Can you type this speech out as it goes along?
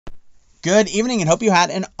Good evening and hope you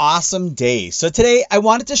had an awesome day. So today I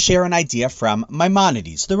wanted to share an idea from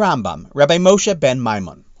Maimonides, the Rambam, Rabbi Moshe ben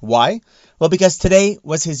Maimon. Why? Well, because today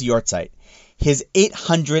was his yortzeit, his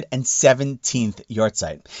 817th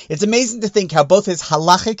yortzeit. It's amazing to think how both his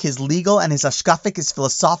halachic, his legal, and his ashkafic, his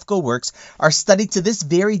philosophical works are studied to this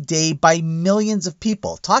very day by millions of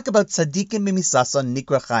people. Talk about tzaddikim b'misasa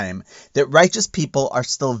nikra chaim, that righteous people are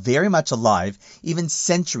still very much alive, even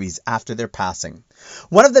centuries after their passing.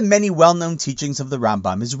 One of the many well-known teachings of the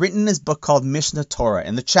Rambam is written in his book called Mishnah Torah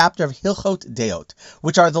in the chapter of Hilchot Deot,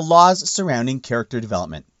 which are the laws surrounding character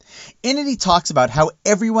development. In it, he talks about how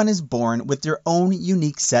everyone is born with their own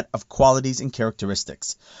unique set of qualities and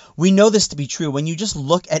characteristics. We know this to be true when you just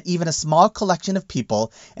look at even a small collection of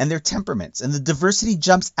people and their temperaments, and the diversity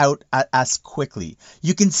jumps out at us quickly.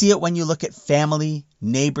 You can see it when you look at family,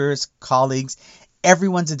 neighbors, colleagues.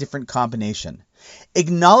 Everyone's a different combination.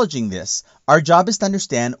 Acknowledging this, our job is to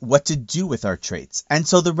understand what to do with our traits. And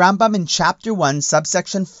so the Rambam in chapter 1,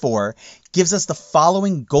 subsection 4, gives us the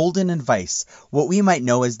following golden advice, what we might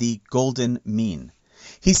know as the golden mean.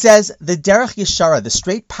 He says, the derech yeshara, the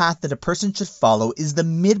straight path that a person should follow, is the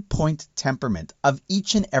midpoint temperament of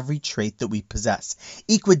each and every trait that we possess,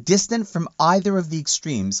 equidistant from either of the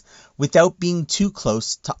extremes without being too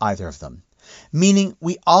close to either of them. Meaning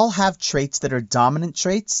we all have traits that are dominant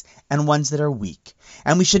traits and ones that are weak.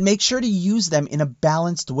 And we should make sure to use them in a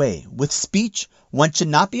balanced way. With speech, one should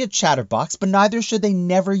not be a chatterbox, but neither should they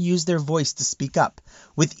never use their voice to speak up.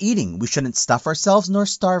 With eating, we shouldn't stuff ourselves nor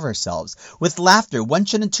starve ourselves. With laughter, one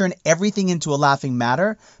shouldn't turn everything into a laughing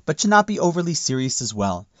matter, but should not be overly serious as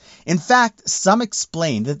well. In fact, some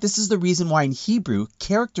explain that this is the reason why in Hebrew,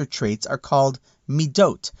 character traits are called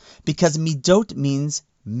midot, because midot means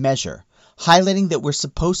measure, highlighting that we're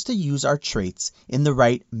supposed to use our traits in the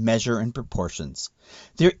right measure and proportions.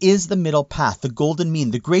 There is the middle path, the golden mean,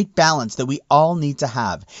 the great balance that we all need to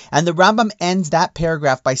have. And the Rambam ends that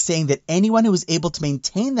paragraph by saying that anyone who is able to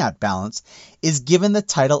maintain that balance is given the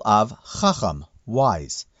title of chacham,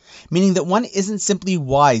 wise. Meaning that one isn't simply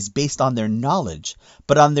wise based on their knowledge,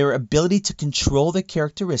 but on their ability to control their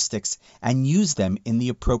characteristics and use them in the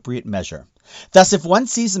appropriate measure. Thus, if one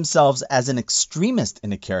sees themselves as an extremist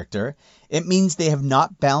in a character, it means they have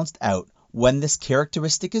not balanced out when this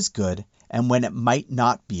characteristic is good and when it might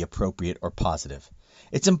not be appropriate or positive.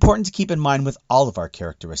 It's important to keep in mind with all of our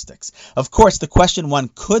characteristics. Of course, the question one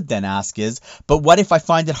could then ask is, but what if I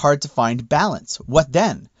find it hard to find balance? What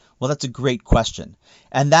then? Well, that's a great question.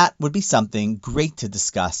 And that would be something great to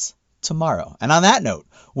discuss tomorrow. And on that note,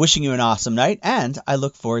 wishing you an awesome night, and I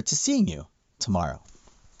look forward to seeing you tomorrow.